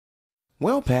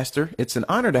Well, Pastor, it's an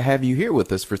honor to have you here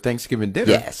with us for Thanksgiving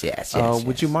dinner. Yes.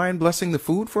 Would you mind blessing the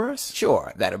food for us?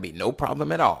 Sure, that'll be no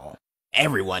problem at all.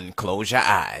 Everyone close your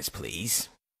eyes, please.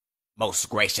 Most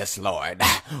gracious Lord,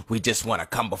 we just want to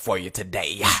come before you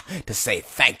today to say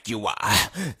thank you.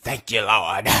 Thank you,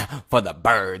 Lord, for the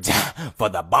birds, for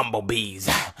the bumblebees.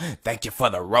 Thank you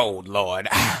for the road, Lord.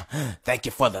 Thank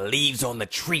you for the leaves on the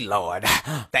tree, Lord.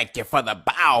 Thank you for the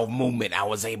bowel movement I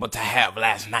was able to have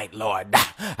last night, Lord.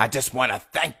 I just want to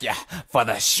thank you for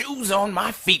the shoes on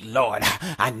my feet, Lord.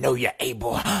 I know you're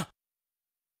able.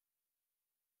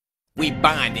 We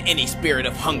bind any spirit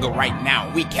of hunger right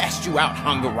now. We cast you out,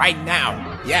 hunger, right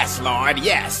now. Yes, Lord,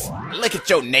 yes. Look at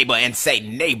your neighbor and say,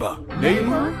 neighbor.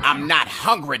 Neighbor? I'm not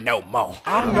hungry no more.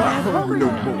 I'm not hungry no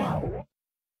more.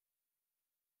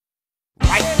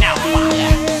 Right now,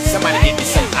 Father. Somebody get me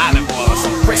some olive oil or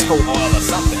some Crisco oil or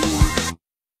something.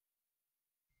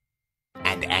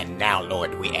 And now,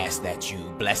 Lord, we ask that you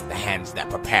bless the hands that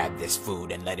prepared this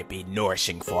food and let it be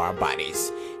nourishing for our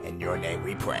bodies. In your name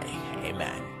we pray.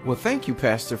 Amen. Well, thank you,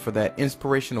 Pastor, for that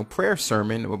inspirational prayer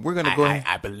sermon. We're going to go ahead.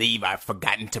 I believe I've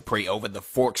forgotten to pray over the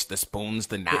forks, the spoons,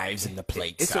 the knives, and the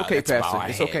plates. It's okay, Pastor.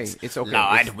 It's okay. It's okay.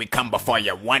 Lord, we come before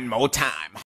you one more time.